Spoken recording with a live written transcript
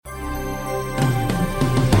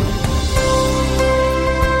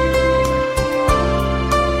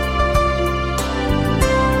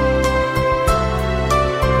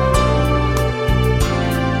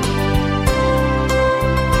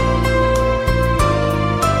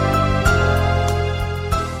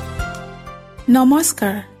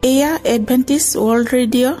নমস্কাৰ, এয়া Adventist world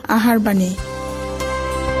radio' আহাৰবাণী।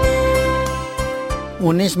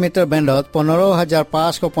 19 metre বেণ্ডত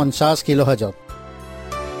 15,550 কিলোহাৰ্টজত।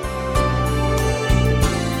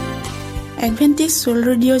 Adventist world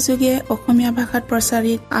radio' যোগে অসমীয়া ভাষাত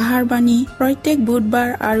প্ৰচাৰিত আহাৰবাণী প্ৰত্যেক বুধবাৰ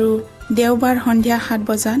আৰু দেওবাৰ সন্ধিয়া 7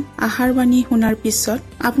 বজাত আহাৰবাণী শুনাৰ পিছত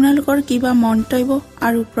আপোনালোকৰ কিবা মন্তব্য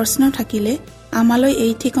আৰু প্ৰশ্ন থাকিলে আমালৈ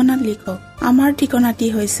এই ঠিকনাত লিখক। আমাৰ ঠিকনাটি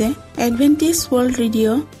হৈছে Adventist world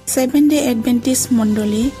radio', 7th Day Adventist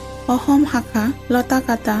মণ্ডলী, অসম শাখা,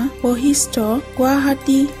 লতাকাটা, বশিষ্ঠ,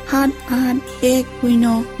 গুৱাহাটী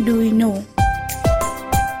 781029।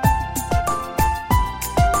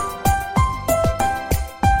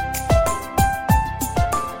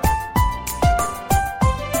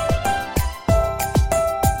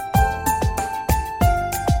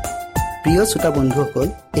 প্ৰিয় শ্ৰোতা বন্ধুসকল,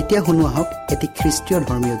 এতিয়া শুনো আহক এটি খ্ৰীষ্টীয়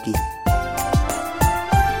ধৰ্মীয় গীত।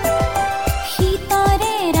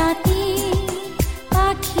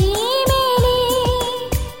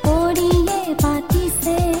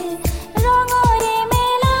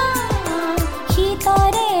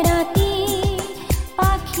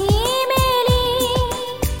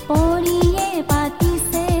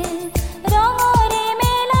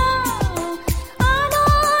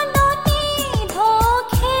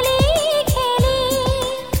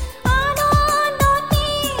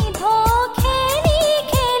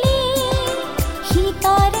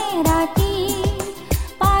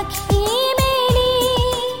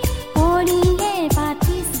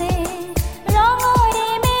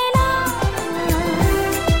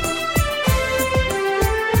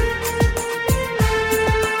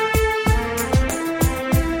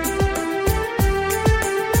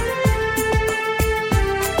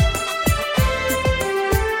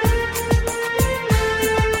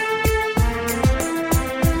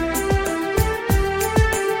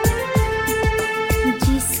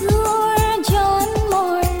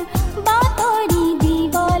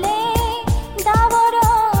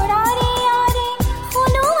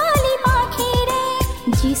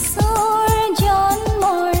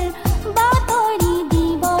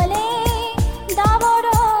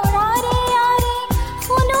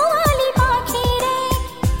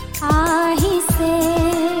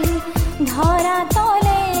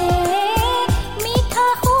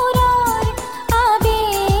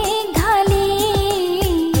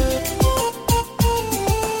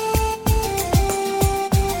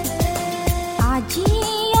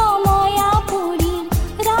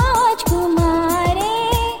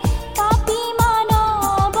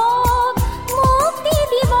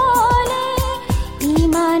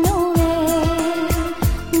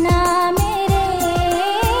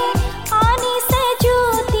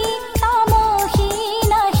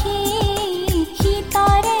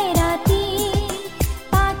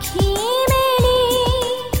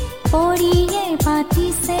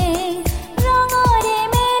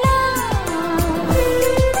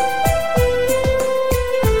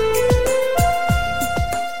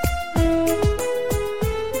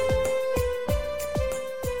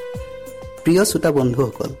 প্ৰিয় শ্ৰোতা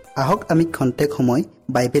বন্ধুসকল, আহক আমি খন্তেক সময়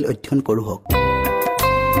বাইবেল অধ্যয়ন কৰোঁ হওক।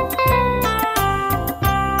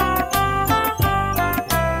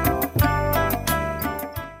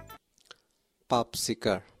 পাপ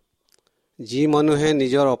স্বীকাৰ। যি মানুহে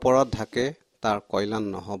নিজৰ অপৰাধ ঢাকে তাৰ কল্যাণ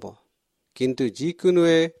নহ'ব, কিন্তু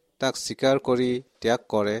যিকোনোৱে তাক স্বীকাৰ কৰি ত্যাগ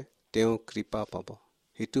কৰে তেওঁ কৃপা পাব।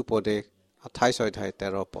 হিতুপদেশ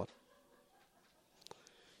 28:13।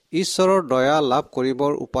 ঈশ্বৰৰ দয়া লাভ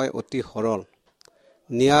কৰিবৰ উপায় অতি সৰল,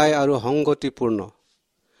 ন্যায় আৰু সংগতিপূৰ্ণ।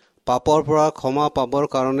 পাপৰ পৰা ক্ষমা পাবৰ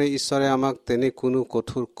কাৰণে ঈশ্বৰে আমাক তেনে কোনো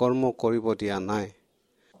কঠোৰ কৰ্ম কৰিব দিয়া নাই।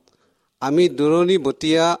 আমি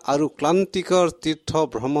দূৰণিবতীয়া আৰু ক্লান্তিকৰ তীৰ্থ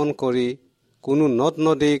ভ্ৰমণ কৰি, কোনো নদ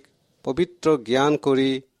নদীক পবিত্ৰ জ্ঞান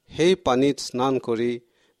কৰি, সেই পানীত স্নান কৰি,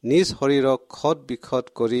 নিজ শৰীৰক ক্ষত বিক্ষত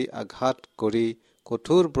কৰি আঘাত কৰি,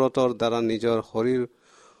 কঠোৰ ব্ৰতৰ দ্বাৰা নিজৰ শৰীৰ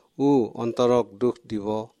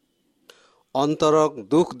অন্তৰক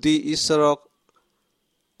দুখ দি ঈশ্বৰক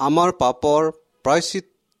আমাৰ পাপৰ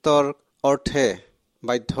প্ৰায়শ্চিত্তৰ অৰ্থে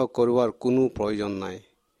বাধ্য কৰোৱাৰ কোনো প্ৰয়োজন নাই।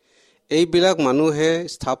 এইবিলাক মানুহে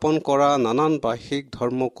স্থাপন কৰা নানান বাহ্যিক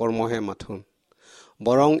ধৰ্ম কৰ্মহে মাথোন।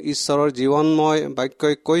 বৰং ঈশ্বৰৰ জীৱনময়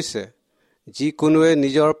বাক্যই কৈছে, যিকোনোৱে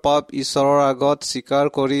নিজৰ পাপ ঈশ্বৰৰ আগত স্বীকাৰ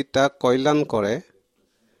কৰি তাক কল্যাণ কৰে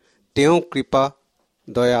তেওঁ কৃপা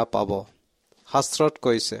দয়া পাব। শাস্ত্ৰত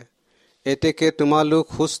কৈছে, এতেকে তোমালোক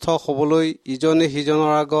সুস্থ হ'বলৈ ইজনে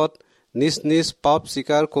সিজনৰ আগত নিজ নিজ পাপ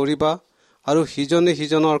স্বীকাৰ কৰিবা আৰু সিজনে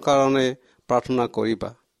সিজনৰ কাৰণে প্ৰাৰ্থনা কৰিবা।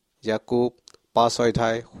 যাকোব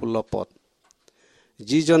 5:16।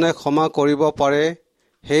 যিজনে ক্ষমা কৰিব পাৰে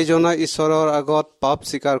সেইজনে ঈশ্বৰৰ আগত পাপ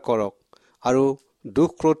স্বীকাৰ কৰক আৰু দুখ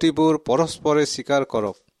ক্ৰটিবোৰ পৰস্পৰে স্বীকাৰ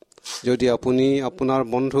কৰক। যদি আপুনি আপোনাৰ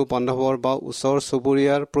বন্ধু বান্ধৱৰ বা ওচৰ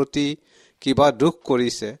চুবুৰীয়াৰ প্ৰতি কিবা দুখ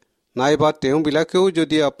কৰিছে, নাইবা তেওঁবিলাকেও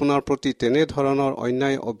যদি আপোনাৰ প্ৰতি তেনেধৰণৰ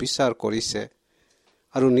অন্যায় অবিচাৰ কৰিছে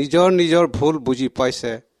আৰু নিজৰ ভুল বুজি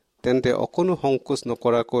পাইছে, তেন্তে অকণো সংকোচ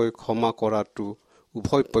নকৰাকৈ ক্ষমা কৰাটো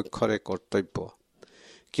উভয় পক্ষৰে কৰ্তব্য।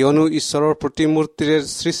 কিয়নো ঈশ্বৰৰ প্ৰতিমূৰ্তিৰে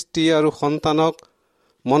সৃষ্টি আৰু সন্তানক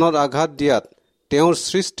মনত আঘাত দিয়াত তেওঁৰ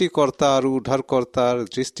সৃষ্টিকৰ্তা আৰু উদ্ধাৰকৰ্তাৰ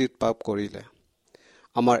দৃষ্টিত পাপ কৰিলে।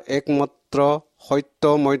 আমাৰ একমাত্ৰ সত্য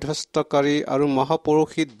মধ্যস্থকাৰী আৰু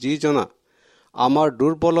মহাপুৰোহিত যিজনা আমাৰ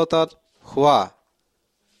দুৰ্বলতাত হোৱা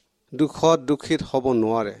দুখত দোষিত হ'ব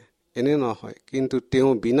নোৱাৰে, এনে নহয়, কিন্তু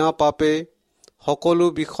তেওঁ বিনা পাপে সকলো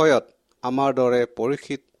বিষয়ত আমাৰ দৰে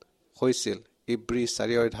পৰীক্ষিত হৈছিল। ইব্ৰী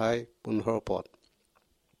 4:15।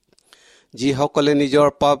 যিসকলে নিজৰ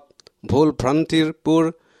পাপ ভুল ভ্ৰান্তিবোৰ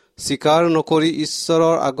স্বীকাৰ নকৰি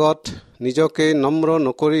ঈশ্বৰৰ আগত নিজকে নম্ৰ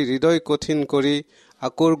নকৰি হৃদয় কঠিন কৰি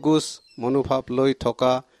আকুৰগোজ মনোভাৱ লৈ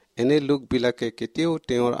থকা এনে লোকবিলাকে কেতিয়াও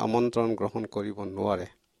তেওঁৰ আমন্ত্ৰণ গ্ৰহণ কৰিব নোৱাৰে।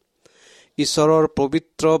 ঈশ্বৰৰ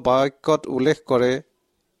পবিত্ৰ বাক্যত উল্লেখ কৰে,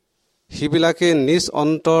 সিবিলাকে নিজ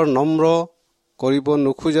অন্তৰ নম্ৰ কৰিব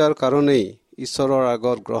নোখোজাৰ কাৰণেই ঈশ্বৰৰ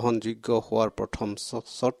আগত গ্ৰহণযোগ্য হোৱাৰ প্ৰথম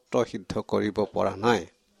চৰ্ত সিদ্ধ কৰিব পৰা নাই।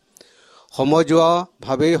 সমজুৱা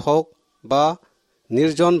ভাৱেই হওক বা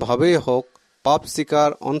নিৰ্জনভাৱেই হওক, পাপ স্বীকাৰ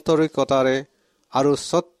আন্তৰিকতাৰে আৰু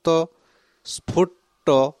সত্য স্ফূৰ্ত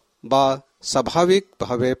বা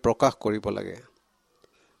স্বাভাৱিকভাৱে প্ৰকাশ কৰিব লাগে।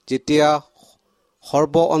 যেতিয়া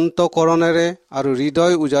সৰ্ব অন্তঃকৰণেৰে আৰু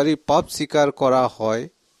হৃদয় উজাৰি পাপ স্বীকাৰ কৰা হয়,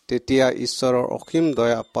 তেতিয়া ঈশ্বৰৰ অসীম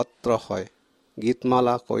দয়া পাত্ৰ হয়।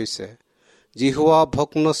 গীতমালা কৈছে, জিহুৱা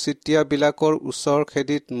ভগ্নচিতীয়াবিলাকৰ ওচৰ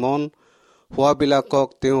খেদিত মন হোৱাবিলাকক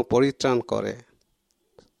তেওঁ পৰিত্ৰাণ কৰে।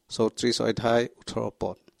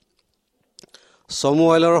 34:18।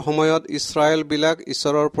 সমুৱেলৰ সময়ত ইছৰাইলবিলাক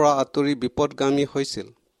ঈশ্বৰৰ পৰা আঁতৰি বিপদগামী হৈছিল।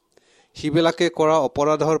 সিবিলাকে কৰা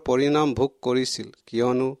অপৰাধৰ পৰিণাম ভোগ কৰিছিল,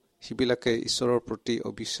 কিয়নো সিবিলাকে ঈশ্বৰৰ প্ৰতি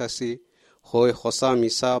অবিশ্বাসী হৈ সঁচা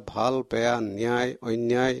মিছা, ভাল বেয়া, ন্যায়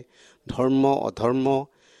অন্যায়, ধৰ্ম অধৰ্ম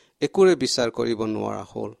একোৰে বিচাৰ কৰিব নোৱাৰা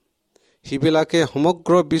হ'ল। সিবিলাকে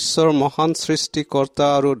সমগ্ৰ বিশ্বৰ মহান সৃষ্টিকৰ্তা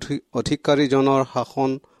আৰু অধিকাৰীজনৰ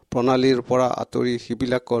শাসন প্ৰণালীৰ পৰা আঁতৰি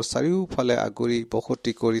সিবিলাকৰ চাৰিওফালে আগুৰি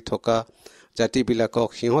বসতি কৰি থকা জাতিবিলাকক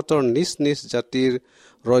সিহঁতৰ নিজ নিজ জাতিৰ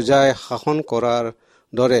ৰজাই শাসন কৰাৰ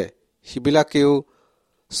দৰে সিবিলাকেও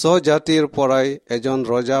স্বজাতিৰ পৰাই এজন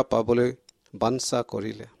ৰজা পাবলৈ বাঞ্ছা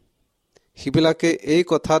কৰিলে। সিবিলাকে এই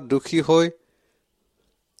কথাত দোষী হৈ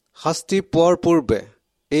শাস্তি পোৱাৰ পূৰ্বে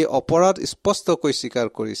এই অপৰাধ স্পষ্টকৈ স্বীকাৰ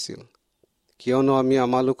কৰিছিল, কিয়নো আমি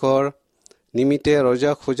আমালোকৰ নিমিত্তে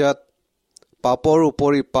ৰজা খোজাত পাপৰ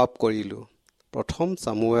উপৰি পাপ কৰিলোঁ। 1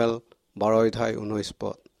 চামুৱেল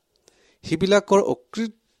 12:19। সিবিলাকৰ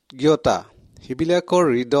অকৃতজ্ঞতা সিবিলাকৰ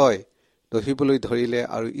হৃদয় দহিবলৈ ধৰিলে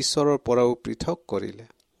আৰু ঈশ্বৰৰ পৰাও পৃথক কৰিলে।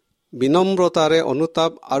 বিনম্ৰতাৰে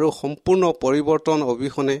অনুতাপ আৰু সম্পূৰ্ণ পৰিৱৰ্তন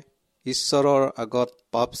অবিহনে ঈশ্বৰৰ আগত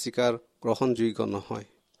পাপ স্বীকাৰ গ্ৰহণযোগ্য নহয়।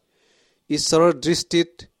 ঈশ্বৰৰ দৃষ্টিত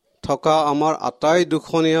থকা আমাৰ আটাই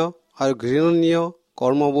দূষণীয় আৰু ঘৃণনীয়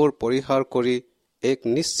কৰ্মবোৰ পৰিহাৰ কৰি এক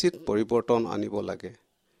নিশ্চিত পৰিৱৰ্তন আনিব লাগে।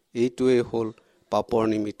 এইটোৱেই হ'ল পাপৰ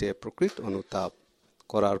নিমিত্তে প্ৰকৃত অনুতাপ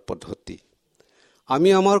কৰাৰ পদ্ধতি। আমি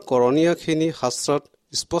আমাৰ কৰণীয়খিনি শাস্ত্ৰত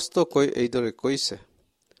স্পষ্টকৈ এইদৰে কৈছে,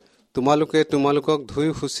 তোমালোকে তোমালোকক ধুই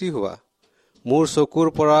শুচি হোৱা, মোৰ চকুৰ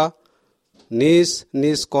পৰা নিজ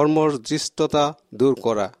নিজ কৰ্মৰ দৃষ্টতা দূৰ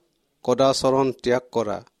কৰা, কদাচৰণ ত্যাগ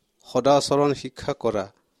কৰা, সদাচৰণ শিক্ষা কৰা,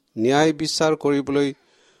 ন্যায় বিচাৰ কৰিবলৈ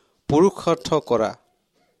পুৰুষাৰ্থ কৰা,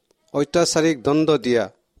 অত্যাচাৰীক দণ্ড দিয়া,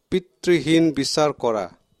 পিতৃহীন বিচাৰ কৰা,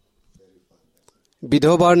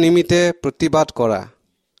 বিধৱাৰ নিমিত্তে প্ৰতিবাদ কৰা।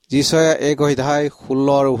 যিচয়া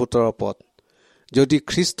 1:16-17। যদি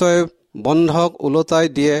খ্ৰীষ্টই বন্ধক ওলটাই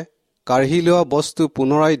দিয়ে, কাঢ়ি লোৱা বস্তু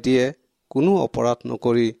পুনৰাই দিয়ে, কোনো অপৰাধ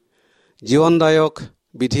নকৰি জীৱনদায়ক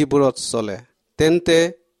বিধিবোৰত চলে, তেন্তে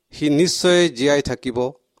সি নিশ্চয় জীয়াই থাকিব,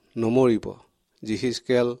 নমৰিব।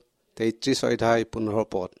 যিহিজকেল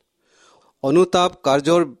 33:15। অনুতাপ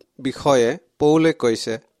কাৰ্যৰ বিষয়ে পৌলে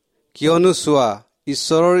কৈছে, কিয়নো চোৱা,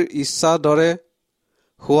 ঈশ্বৰৰ ইচ্ছা দৰে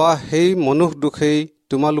হোৱা সেই মনুষ্য দুখেই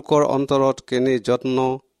তোমালোকৰ অন্তৰত কেনে যত্ন,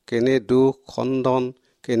 কেনে দুখ খণ্ডন,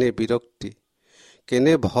 কেনে বিৰক্তি,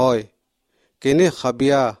 কেনে ভয়, কেনে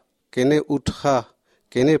হাবিয়া, কেনে উৎসাহ,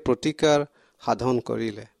 কেনে প্ৰতিকাৰ সাধন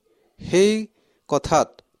কৰিলে। সেই কথাত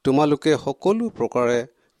তোমালোকে সকলো প্ৰকাৰে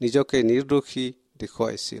নিজকে নিৰ্দোষী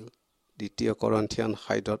দেখুৱাইছিল। 2 কৰিন্থিয়ান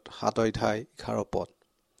 7:11।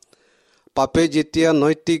 পাপে যেতিয়া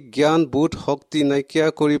নৈতিক জ্ঞান বোধ শক্তি নাইকিয়া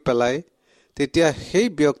কৰি পেলায়, তেতিয়া সেই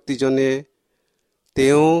ব্যক্তিজনে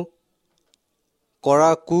তেওঁ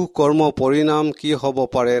কৰা কুকৰ্ম পৰিণাম কি হ'ব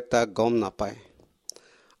পাৰে তাক গম নাপায়।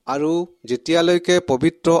 আৰু যেতিয়ালৈকে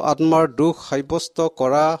পবিত্ৰ আত্মাৰ দোষ সাব্যস্ত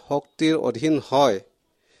কৰা শক্তিৰ অধীন হয়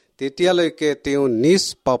তেতিয়ালৈকে তেওঁ নিজ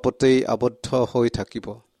পাপতেই আবদ্ধ হৈ থাকিব।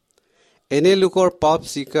 এনে লোকৰ পাপ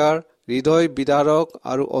স্বীকাৰ হৃদয় বিদাৰক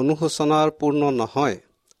আৰু অনুশোচনাৰ পূৰ্ণ নহয়,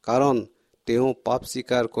 কাৰণ তেওঁ পাপ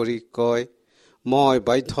স্বীকাৰ কৰি কয়, মই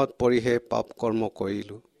বাধ্যত পৰিহে পাপ কৰ্ম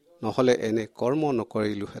কৰিলোঁ, নহ'লে এনে কৰ্ম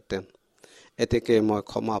নকৰিলোহেঁতেন, এতেকে মই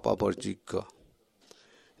ক্ষমা পাবৰ যোগ্য।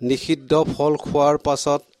 নিষিদ্ধ ফল খোৱাৰ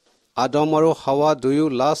পাছত আদম আৰু হাৱা দুয়ো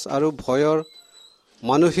লাজ আৰু ভয়ৰ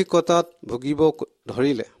মানসিকতাত ভুগিব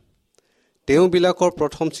ধৰিলে। তেওঁবিলাকৰ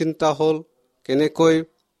প্ৰথম চিন্তা হ'ল কেনেকৈ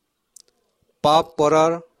পাপ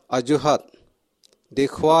কৰাৰ অজুহাত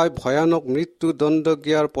দেখুৱাই ভয়ানক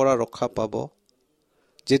মৃত্যুদণ্ডজ্ঞাৰ পৰা ৰক্ষা পাব।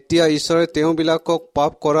 যেতিয়া ঈশ্বৰে তেওঁবিলাকক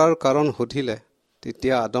পাপ কৰাৰ কাৰণ সুধিলে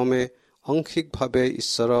তেতিয়া আদমে আংশিকভাৱে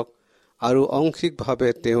ঈশ্বৰক আৰু আংশিকভাৱে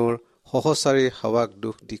তেওঁৰ সহচাৰী হাৱাক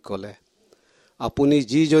দোষ দি ক'লে, আপুনি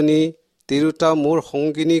যিজনী তিৰোতা মোৰ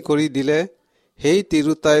সংগিনী কৰি দিলে সেই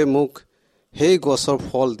তিৰোতাই মোক সেই গছৰ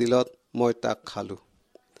ফল দিলত মই তাক খালোঁ।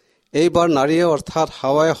 এইবাৰ নাৰীয়ে অৰ্থাৎ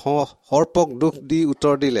হাৱাই সৰ্পক দোষ দি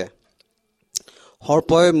উত্তৰ দিলে,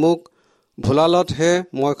 সৰ্পই মোক ভুলালতহে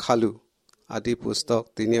মই খালোঁ। আদি পুস্তক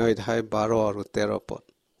 3:12 আৰু 13 পদ।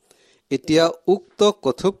 এতিয়া উক্ত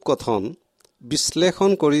কথোপকথন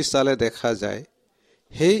বিশ্লেষণ কৰি চালে দেখা যায়,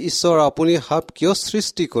 সেই ঈশ্বৰ আপুনি সাপ কিয়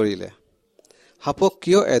সৃষ্টি কৰিলে? সাপক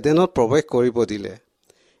কিয় এডেনত প্ৰৱেশ কৰিব দিলে?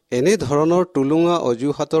 এনে ধৰণৰ টুলুঙা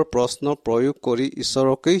অজুহাতৰ প্ৰশ্ন প্ৰয়োগ কৰি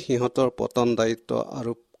ঈশ্বৰকেই সিহঁতৰ পতন দায়িত্ব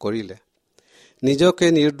আৰোপ কৰিলে। নিজকে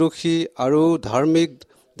নিৰ্দোষী আৰু ধাৰ্মিক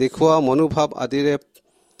দেখুওৱা মনোভাৱ আদিৰে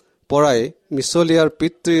পৰাই মিছলীয়াৰ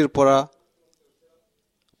পিতৃৰ পৰা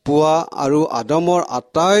পোৱা আৰু আদমৰ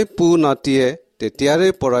আটাই পু নাতিয়ে তেতিয়াৰে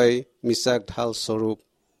পৰাই মিছাক ঢাল স্বৰূপ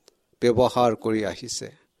ব্যৱহাৰ কৰি আহিছে।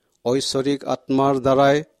 ঐশ্বৰিক আত্মাৰ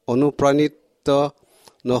দ্বাৰাই অনুপ্ৰাণিত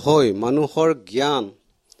নহৈ মানুহৰ জ্ঞান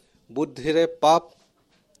বুদ্ধিৰে পাপ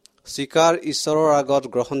স্বীকাৰ ঈশ্বৰৰ আগত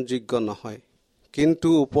গ্ৰহণযোগ্য নহয়। কিন্তু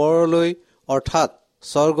ওপৰলৈ অৰ্থাৎ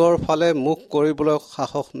স্বৰ্গৰ ফালে মুখ কৰিবলৈ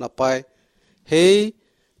সাহস নাপায় সেই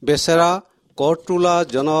বেচেৰা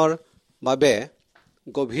কৰতোলাজনৰ বাবে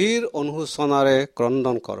গভীৰ অনুশোচনাৰে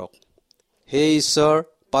ক্ৰন্দন কৰক। হে ঈশ্বৰ,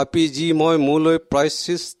 পাপী যি মই মোলৈ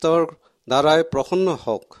প্ৰায়শ্চিত্তৰ দ্বাৰাই প্ৰসন্ন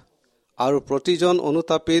হওক। আৰু প্ৰতিজন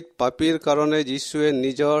অনুতাপিত পাপীৰ কাৰণে যীশুৱে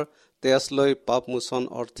নিজৰ তেজ লৈ পাপমোচন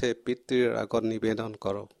অৰ্থে পিতৃৰ আগত নিবেদন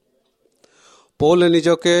কৰক। পৌলে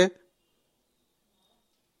নিজকে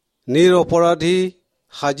নিৰপৰাধী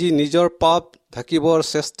সাজি নিজৰ পাপ ঢাকিবৰ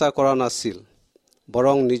চেষ্টা কৰা নাছিল,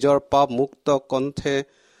 বৰং নিজৰ পাপ মুক্ত কণ্ঠে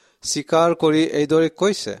স্বীকাৰ কৰি এইদৰে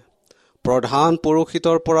কৈছে, প্ৰধান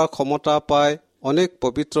পুৰোহিতৰ পৰা ক্ষমতা পাই অনেক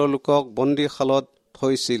পবিত্ৰ লোকক বন্দীশালত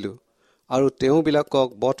থৈছিলোঁ আৰু তেওঁবিলাকক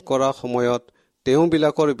বধ কৰাৰ সময়ত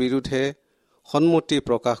তেওঁবিলাকৰ বিৰুদ্ধে সন্মতি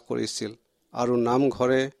প্ৰকাশ কৰিছিল আৰু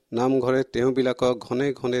নামঘৰে নামঘৰে তেওঁবিলাকক ঘনে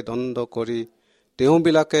ঘনে দণ্ড কৰি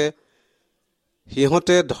তেওঁবিলাকে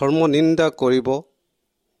সিহঁতে ধৰ্ম নিন্দা কৰিব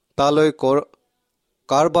তালৈ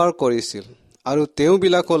কাৰবাৰ কৰিছিল আৰু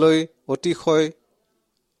তেওঁবিলাকলৈ অতিশয়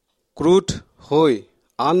ক্ৰোধ হৈ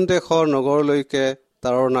আন দেশৰ নগৰলৈকে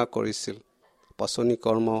তাৰণা কৰিছিল। পাচনি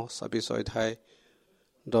কৰ্ম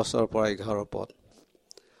 26:10-11 পদ।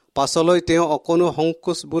 পাছলৈ তেওঁ অকণো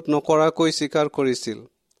সংকোচবোধ নকৰাকৈ স্বীকাৰ কৰিছিল,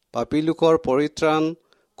 পাপী লোকৰ পৰিত্ৰাণ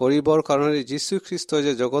কৰিবৰ কাৰণে যীশুখ্ৰীষ্ট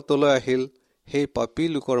যে জগতলৈ আহিল, সেই পাপী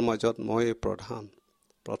লোকৰ মাজত ময়ে প্ৰধান।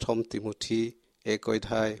 1 তিমোথী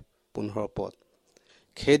 1:15 পদ।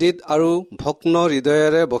 খেদিত আৰু ভগ্ন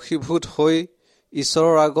হৃদয়েৰে বশীভূত হৈ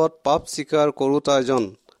ঈশ্বৰৰ আগত পাপ স্বীকাৰ কৰোতা এজন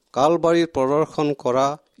কালবাৰীত প্ৰদৰ্শন কৰা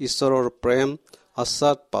ঈশ্বৰৰ প্ৰেম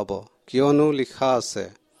আশ্বাদ পাব, কিয়নো লিখা আছে,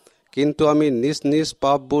 কিন্তু আমি নিজ নিজ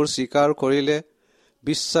পাপবোৰ স্বীকাৰ কৰিলে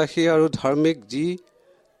বিশ্বাসী আৰু ধাৰ্মিক যি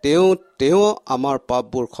তেওঁ আমাৰ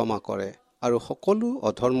পাপবোৰ ক্ষমা কৰে আৰু সকলো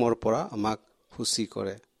অধৰ্মৰ পৰা আমাক সূচী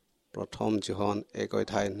কৰে। 1 যোহন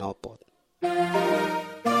 1:9 পদ।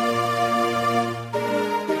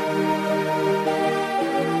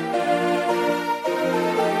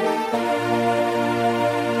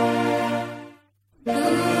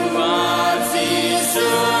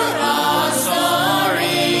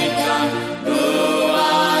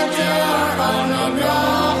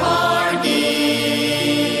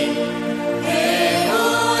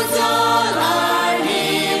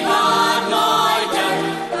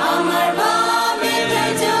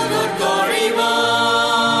 Our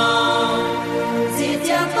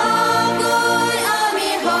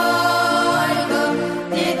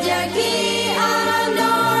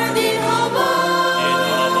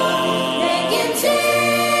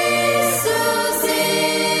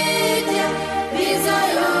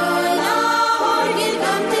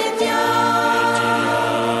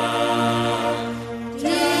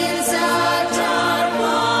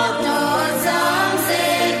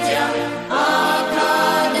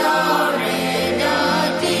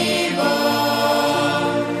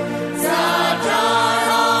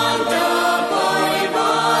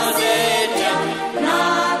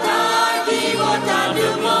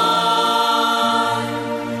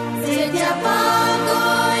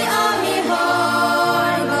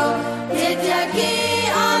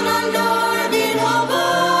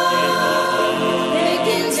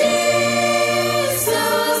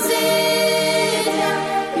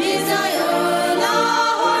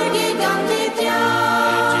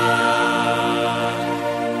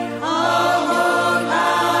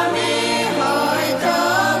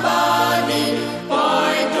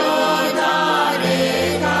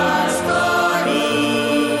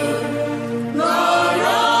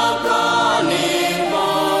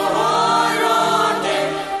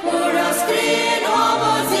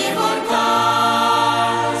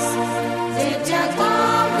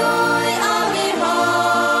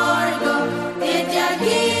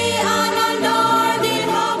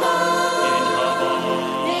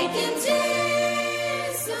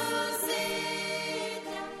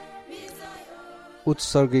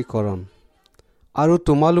উৎসৰ্গীকৰণ। আৰু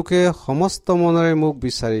তোমালোকে সমস্ত মনেৰে মোক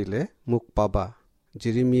বিচাৰিলে মোক পাবা।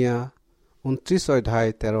 জিৰিমিয়া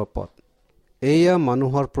 29:13। এয়া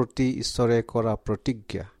মানুহৰ প্ৰতি ঈশ্বৰে কৰা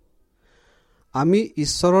প্ৰতিজ্ঞা। আমি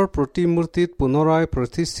ঈশ্বৰৰ প্ৰতিমূৰ্তিত পুনৰাই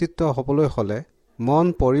প্ৰতিষ্ঠিত হ'বলৈ হ'লে মন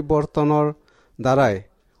পৰিৱৰ্তনৰ দ্বাৰাই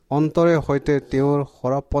অন্তৰে সৈতে তেওঁৰ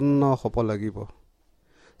শৰণাপন্ন হ'ব লাগিব।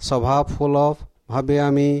 স্বভাৱসুলভভাৱে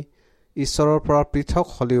আমি ঈশ্বৰৰ পৰা পৃথক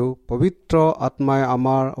হ'লেও পবিত্ৰ আত্মাই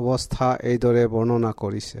আমাৰ অৱস্থা এইদৰে বৰ্ণনা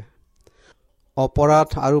কৰিছে। অপৰাধ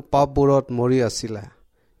আৰু পাপবোৰত মৰি আছিলা।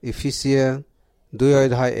 ইফিচিয়া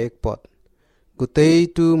 2:1।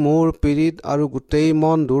 গোটেইটো মোৰ পীড়িত আৰু গোটেই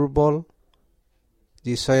মন দুৰ্বল।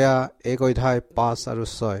 যিচয়া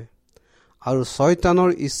 1:5-6। আৰু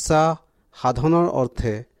শয়তানৰ ইচ্ছা সাধনৰ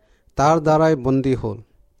অৰ্থে তাৰ দ্বাৰাই বন্দী হ'ল।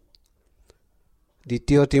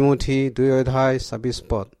 2 তিমোথী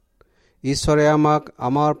 2:26। ঈশ্বৰে আমাক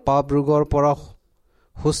আমাৰ পাপ ৰোগৰ পৰা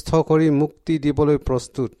সুস্থ কৰি মুক্তি দিবলৈ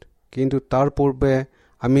প্ৰস্তুত, কিন্তু তাৰ পূৰ্বে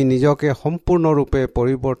আমি নিজকে সম্পূৰ্ণৰূপে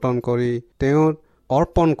পৰিৱৰ্তন কৰি তেওঁত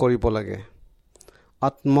অৰ্পণ কৰিব লাগে।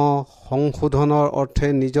 আত্মসংশোধনৰ অৰ্থে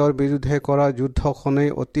নিজৰ বিৰুদ্ধে কৰা যুদ্ধখনেই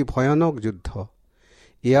অতি ভয়ানক যুদ্ধ।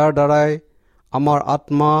 ইয়াৰ দ্বাৰাই আমাৰ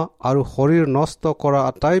আত্মা আৰু শৰীৰ নষ্ট কৰা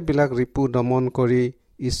আটাইবিলাক ৰিপু দমন কৰি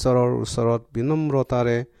ঈশ্বৰৰ ওচৰত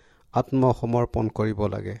বিনম্ৰতাৰে আত্মসমৰ্পণ কৰিব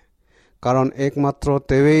লাগে। কাৰণ একমাত্ৰ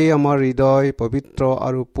তেওঁৱেই আমাৰ হৃদয় পবিত্ৰ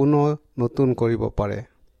আৰু পুনৰ নতুন কৰিব পাৰে।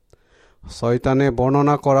 শয়তানে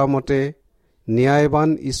বৰ্ণনা কৰা মতে ন্যায়বান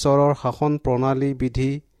ঈশ্বৰৰ শাসন প্ৰণালী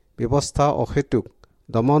বিধি ব্যৱস্থা অহেতুক,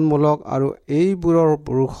 দমনমূলক আৰু এইবোৰৰ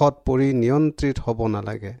ৰোষত পৰি নিয়ন্ত্ৰিত হ'ব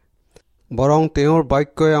নালাগে। বৰং তেওঁৰ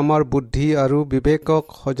বাক্যই আমাৰ বুদ্ধি আৰু বিবেকক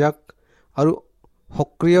সজাগ আৰু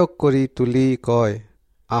সক্ৰিয় কৰি তুলি কয়,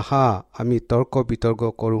 আহা আমি তৰ্ক বিতৰ্ক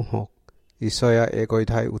কৰোঁ হওক। যিচয়া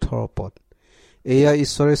 1:18। এয়া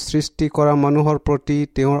ঈশ্বৰে সৃষ্টি কৰা মানুহৰ প্ৰতি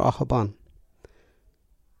তেওঁৰ আহ্বান।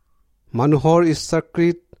 মানুহৰ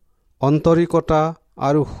ইচ্ছাকৃত আন্তৰিকতা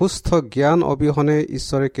আৰু সুস্থ জ্ঞান অবিহনে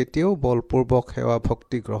ঈশ্বৰে কেতিয়াও বলপূৰ্বক সেৱা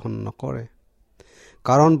ভক্তি গ্ৰহণ নকৰে।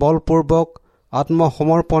 কাৰণ বলপূৰ্বক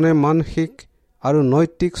আত্মসমৰ্পণে মানসিক আৰু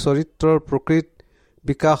নৈতিক চৰিত্ৰৰ প্ৰকৃত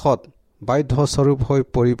বিকাশত বাধ্যস্বৰূপ হৈ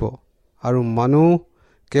পৰিব আৰু মানুহ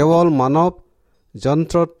কেৱল মানৱ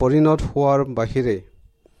যন্ত্ৰত পৰিণত হোৱাৰ বাহিৰে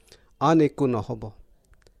আন একো নহ'ব।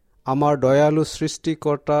 আমাৰ দয়ালু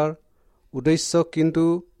সৃষ্টিকৰ্তাৰ উদ্দেশ্য কিন্তু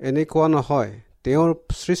এনেকুৱা নহয়। তেওঁৰ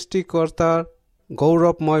সৃষ্টিকৰ্তাৰ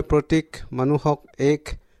গৌৰৱময় প্ৰতীক মানুহক এক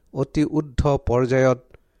অতি ঊৰ্ধ্ব পৰ্যায়ত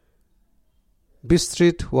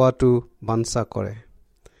বিস্তৃত হোৱাটো বাঞ্ছা কৰে।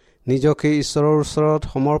 নিজকে ঈশ্বৰৰ ওচৰত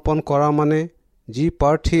সমৰ্পণ কৰা মানে যি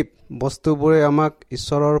পাৰ্থিৱ বস্তুবোৰে আমাক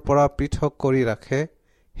ঈশ্বৰৰ পৰা পৃথক কৰি ৰাখে,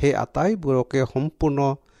 সেই আটাইবোৰকে সম্পূৰ্ণ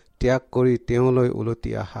ত্যাগ কৰি তেওঁলৈ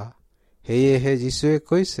উলটি অহা। সেয়েহে যীশুৱে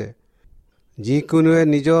কৈছে, যিকোনোৱে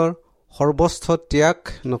নিজৰ সৰ্বস্ব ত্যাগ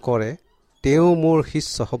নকৰে তেওঁ মোৰ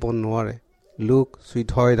শিষ্য হ'ব নোৱাৰে। লুক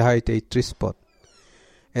 14:33।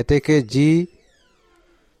 এতেকে যি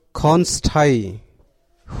ক্ষণস্থায়ী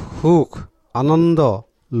সুখ, আনন্দ,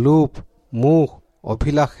 লোভ, মোহ,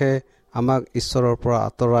 অভিলাষে আমাক ঈশ্বৰৰ পৰা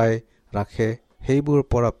আঁতৰাই ৰাখে, সেইবোৰ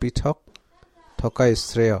পৰা পৃথক থকাই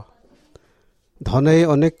শ্ৰেয়। ধনেই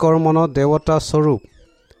অনেকৰ মনত দেৱতা স্বৰূপ।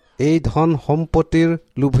 এই ধন সম্পত্তিৰ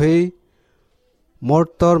লোভেই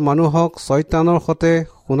মৰ্তৰ মানুহক শয়তানৰ সতে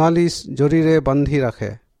সোণালী জৰীৰে বান্ধি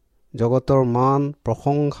ৰাখে। জগতৰ মান,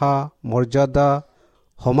 প্ৰশংসা, মৰ্যাদা,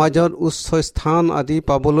 সমাজত উচ্চ স্থান আদি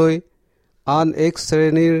পাবলৈ আন এক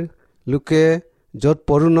শ্ৰেণীৰ লোকে য'ত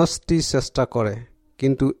পৰোন্নতি চেষ্টা কৰে।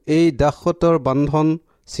 কিন্তু এই দাসত্বৰ বান্ধন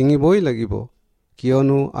ছিঙিবই লাগিব,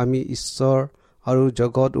 কিয়নো আমি ঈশ্বৰ আৰু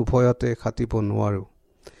জগত উভয়তে খাটিব নোৱাৰোঁ।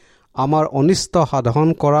 আমাৰ অনিষ্ট সাধন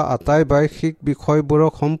কৰা আটাই বাহ্যিক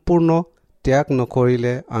বিষয়বোৰক সম্পূৰ্ণ ত্যাগ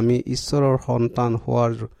নকৰিলে আমি ঈশ্বৰৰ সন্তান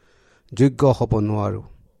হোৱাৰ যোগ্য হ'ব নোৱাৰোঁ।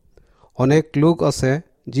 অনেক লোক আছে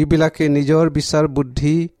যিবিলাকে নিজৰ বিচাৰ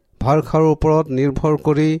বুদ্ধি ভাষাৰ ওপৰত নিৰ্ভৰ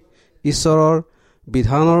কৰি ঈশ্বৰৰ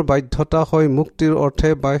বিধানৰ বাধ্যতা হৈ মুক্তিৰ অৰ্থে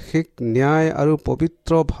বাহ্যিক ন্যায় আৰু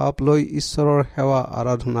পবিত্ৰ ভাৱ লৈ ঈশ্বৰৰ সেৱা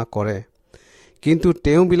আৰাধনা কৰে। কিন্তু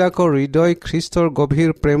তেওঁবিলাকৰ হৃদয় খ্ৰীষ্টৰ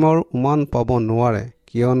গভীৰ প্ৰেমৰ উমান পাব নোৱাৰে,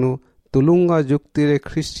 কিয়নো তুলুঙা যুক্তিৰে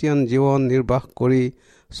খ্ৰীষ্টিয়ান জীৱন নিৰ্বাহ কৰি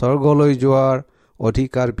স্বৰ্গলৈ যোৱাৰ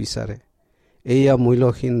অধিকাৰ বিচাৰে। এয়া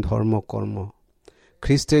মূল্যহীন ধৰ্ম কৰ্ম।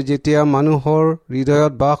 খ্ৰীষ্টে যেতিয়া মানুহৰ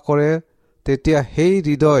হৃদয়ত বাস কৰে, তেতিয়া সেই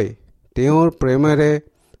হৃদয় তেওঁৰ প্ৰেমেৰে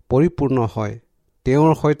পৰিপূৰ্ণ হয়।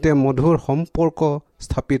 তেওঁৰ সৈতে মধুৰ সম্পৰ্ক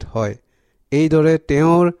স্থাপিত হয়। এইদৰে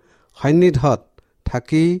তেওঁৰ সান্নিধ্যত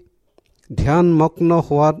থাকি ধ্যানমগ্ন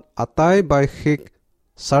হোৱাত আটাই বাহ্যিক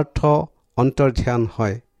স্বাৰ্থ অন্তৰ্ধান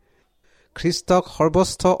হয়। খ্ৰীষ্টক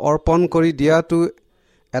সৰ্বস্ব অৰ্পণ কৰি দিয়াটো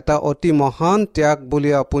এটা অতি মহান ত্যাগ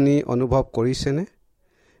বুলি আপুনি অনুভৱ কৰিছেনে?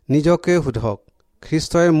 নিজকে সোধক,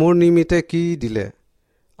 খ্ৰীষ্টই মোৰ নিমিত্তে কি দিলে?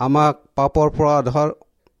 আমাক পাপৰ পৰা উদ্ধাৰ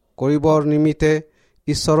কৰিবৰ নিমিত্তে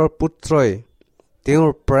ঈশ্বৰৰ পুত্ৰই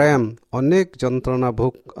তেওঁৰ প্ৰেম, অনেক যন্ত্ৰণা,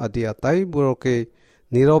 ভোগ আদি আটাইবোৰকে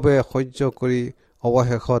নীৰৱে সহ্য কৰি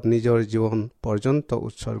অৱশেষত নিজৰ জীৱন পৰ্যন্ত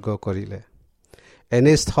উৎসৰ্গ কৰিলে।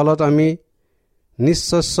 এনে স্থলত আমি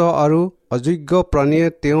নিঃস্ব আৰু অযোগ্য প্ৰাণীয়ে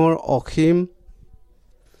তেওঁৰ অসীম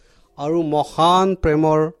আৰু মহান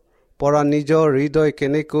প্ৰেমৰ পৰা নিজৰ হৃদয়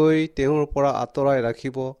কেনেকৈ তেওঁৰ পৰা আঁতৰাই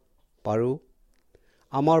ৰাখিব পাৰোঁ?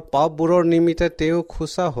 আমাৰ পাপবোৰৰ নিমিত্তে তেওঁ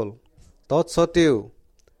খোচা হ'ল। তৎসত্বেও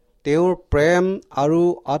তেওঁৰ প্ৰেম আৰু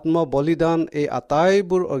আত্মবলিদান এই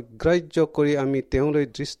আটাইবোৰ অগ্ৰাহ্য কৰি আমি তেওঁলৈ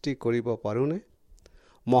দৃষ্টি কৰিব পাৰোঁনে?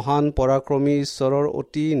 মহান পৰাক্ৰমী ঈশ্বৰৰ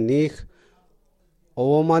অতি নিশ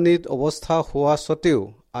অৱমানিত অৱস্থা হোৱা স্বত্তেও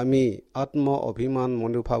আমি আত্ম অভিমান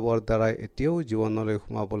মনোভাৱৰ দ্বাৰাই এতিয়াও জীৱনলৈ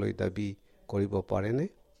সোমাবলৈ দাবী কৰিব পাৰেনে?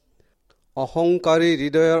 অহংকাৰী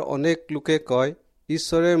হৃদয়ৰ অনেক লোকে কয়,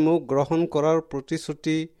 ঈশ্বৰে মোক গ্ৰহণ কৰাৰ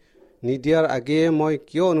প্ৰতিশ্ৰুতি নিদিয়াৰ আগেয়ে মই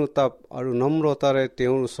কিয় অনুতাপ আৰু নম্ৰতাৰে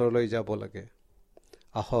তেওঁৰ ওচৰলৈ যাব লাগে?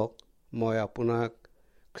 আহক মই আপোনাক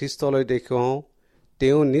খ্ৰীষ্টলৈ দেখুৱাওঁ।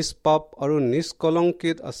 তেওঁ নিষ্পাপ আৰু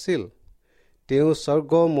নিষ্কলংকিত আছিল। তেওঁ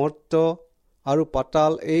স্বৰ্গ, মৰ্ত্য আৰু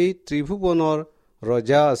পাতাল এই ত্ৰিভুৱনৰ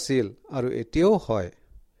ৰজা আছিল আৰু এতিয়াও হয়।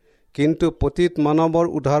 কিন্তু পতিত মানৱৰ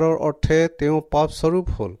উদ্ধাৰৰ অৰ্থে তেওঁ পাপস্বৰূপ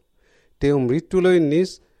হ'ল। তেওঁ মৃত্যুলৈ নিজ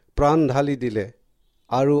প্ৰাণ ঢালি দিলে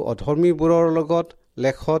আৰু অধৰ্মীবোৰৰ লগত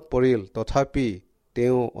লেখত পৰিল। তথাপি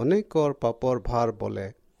তেওঁ অনেকৰ পাপৰ ভাৰ বলে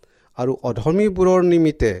আৰু অধৰ্মীবোৰৰ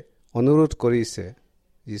নিমিত্তে অনুৰোধ কৰিছে।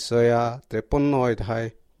 ইছয়া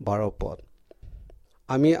 53:12।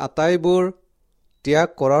 আমি আটাইবোৰ ত্যাগ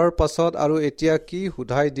কৰাৰ পাছত আৰু এতিয়া কি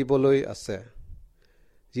সোধাই দিবলৈ আছে?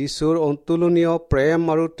 যীশুৰ অতুলনীয় প্ৰেম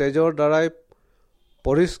আৰু তেজৰ দ্বাৰাই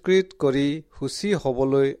পৰিষ্কৃত কৰি সুচী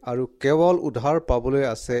হ'বলৈ আৰু কেৱল উদ্ধাৰ পাবলৈ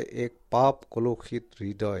আছে এক পাপ কলুষিত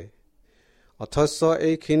হৃদয়। অথচ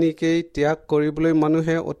এইখিনিকেই ত্যাগ কৰিবলৈ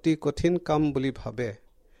মানুহে অতি কঠিন কাম বুলি ভাবে।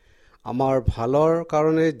 আমাৰ ভালৰ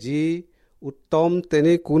কাৰণে যি উত্তম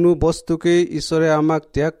তেনে কোনো বস্তুকেই ঈশ্বৰে আমাক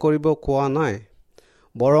ত্যাগ কৰিব কোৱা নাই।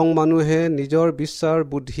 বৰং মানুহে নিজৰ বিশ্বাস,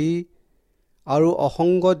 বুদ্ধি আৰু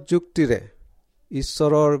অসংগত যুক্তিৰে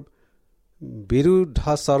ঈশ্বৰৰ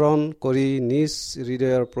বিৰুদ্ধাচৰণ কৰি নিজ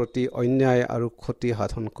হৃদয়ৰ প্ৰতি অন্যায় আৰু ক্ষতি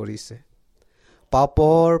সাধন কৰিছে।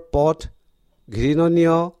 পাপৰ পথ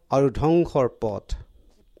ঘৃণনীয় আৰু ধ্বংসৰ পথ।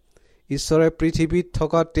 ঈশ্বৰে পৃথিৱীত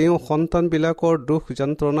থকা তেওঁ সন্তানবিলাকৰ দুখ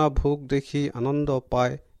যন্ত্ৰণা ভোগ দেখি আনন্দ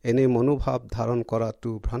পায়, এনে মনোভাৱ ধাৰণ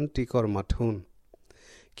কৰাটো ভ্ৰান্তিকৰ মাথোন।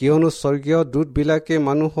 কিয়নো স্বৰ্গীয় দূতবিলাকে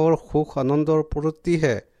মানুহৰ সুখ আনন্দৰ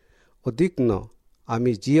প্ৰতিহে উদ্বিগ্ন।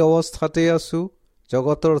 আমি যি অৱস্থাতে আছোঁ,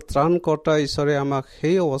 জগতৰ ত্ৰাণকৰ্তা ঈশ্বৰে আমাক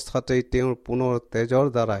সেই অৱস্থাতেই তেওঁৰ পুনৰ তেজৰ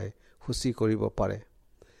দ্বাৰাই সুচী কৰিব পাৰে।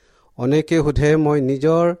 অনেকে সোধে,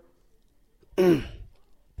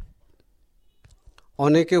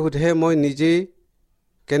 মই নিজেই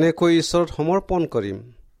কেনেকৈ ঈশ্বৰত সমৰ্পণ কৰিম?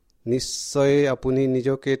 নিশ্চয় আপুনি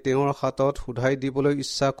নিজকে তেওঁৰ হাতত সোধাই দিবলৈ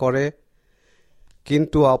ইচ্ছা কৰে,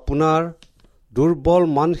 কিন্তু আপোনাৰ দুৰ্বল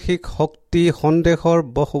মানসিক শক্তি, সন্দেহৰ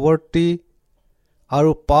বশৱৰ্তী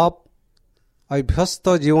আৰু পাপ অভ্যস্ত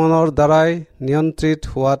জীৱনৰ দ্বাৰাই নিয়ন্ত্ৰিত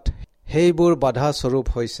হোৱাত সেইবোৰ বাধা স্বৰূপ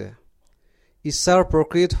হৈছে। ইচ্ছাৰ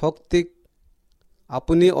প্ৰকৃত শক্তিক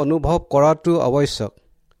আপুনি অনুভৱ কৰাটো আৱশ্যক,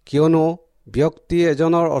 কিয়নো ব্যক্তি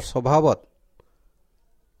এজনৰ স্বভাৱত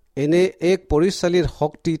এনে এক পৰিচালিত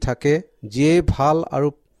শক্তি থাকে যিয়ে ভাল আৰু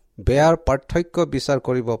বেয়াৰ পাৰ্থক্য বিচাৰ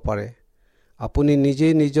কৰিব পাৰে। আপুনি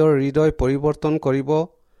নিজেই নিজৰ হৃদয় পৰিৱৰ্তন কৰিব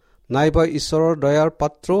নাইবা ঈশ্বৰৰ দয়াৰ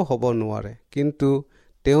পাত্ৰও হ'ব নোৱাৰে, কিন্তু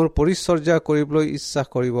তেওঁৰ পৰিচৰ্যা কৰিবলৈ ইচ্ছা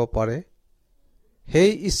কৰিব পাৰে।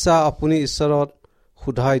 সেই ইচ্ছা আপুনি ঈশ্বৰত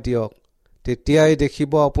সোধাই দিয়ক। তেতিয়াই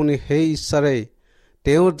দেখিব আপুনি সেই ইচ্ছাৰেই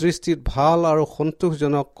তেওঁৰ দৃষ্টিত ভাল আৰু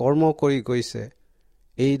সন্তোষজনক কৰ্ম কৰি গৈছে।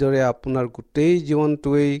 এইদৰে আপোনাৰ গোটেই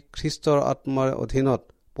জীৱনটোৱেই খ্ৰীষ্টৰ আত্মাৰ অধীনত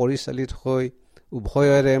পৰিচালিত হৈ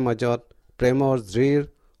উভয়ৰে মাজত প্ৰেমৰ দৃঢ়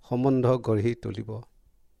সম্বন্ধ গঢ়ি তুলিব।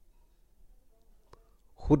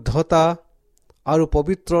 শুদ্ধতা আৰু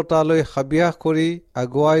পবিত্ৰতালৈ হাবিয়াস কৰি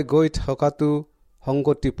আগুৱাই গৈ থকাটো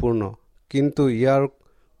সংগতিপূৰ্ণ, কিন্তু ইয়াৰ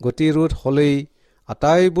গতিৰোধ হ'লেই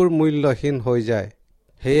আটাইবোৰ মূল্যহীন হৈ যায়।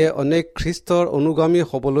 সেয়ে অনেক খ্ৰীষ্টৰ অনুগামী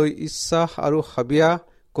হ'বলৈ ইচ্ছা আৰু হাবিয়াস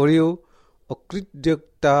কৰিও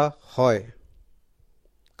অকৃতজ্ঞতা হয়,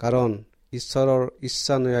 কাৰণ ঈশ্বৰৰ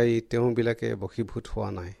ইচ্ছানুযায়ী তেওঁবিলাকে বশীভূত হোৱা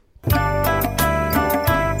নাই।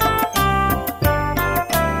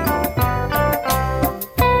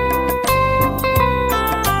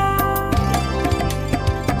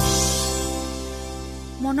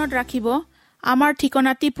 মনত ৰাখিব, আমাৰ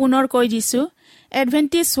ঠিকনাটি পুনৰ কৈ দিছোঁ।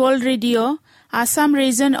 Adventist world radio' Assam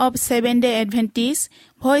region of seven day Adventist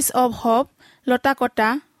voice of hope Latakata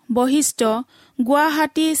বৈশিষ্ট্য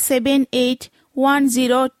গুৱাহাটী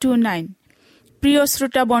 781029। প্ৰিয়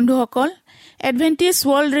শ্ৰোতা বন্ধুসকল, এডভেণ্টিষ্ট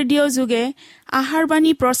ৱৰ্ল্ড ৰেডিঅ' যোগে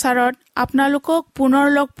আহাৰবাণী প্ৰচাৰত আপোনালোকক পুনৰ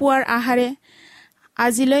লগ পোৱাৰ আশাৰে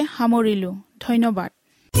আজিলৈ সামৰিলোঁ। ধন্যবাদ।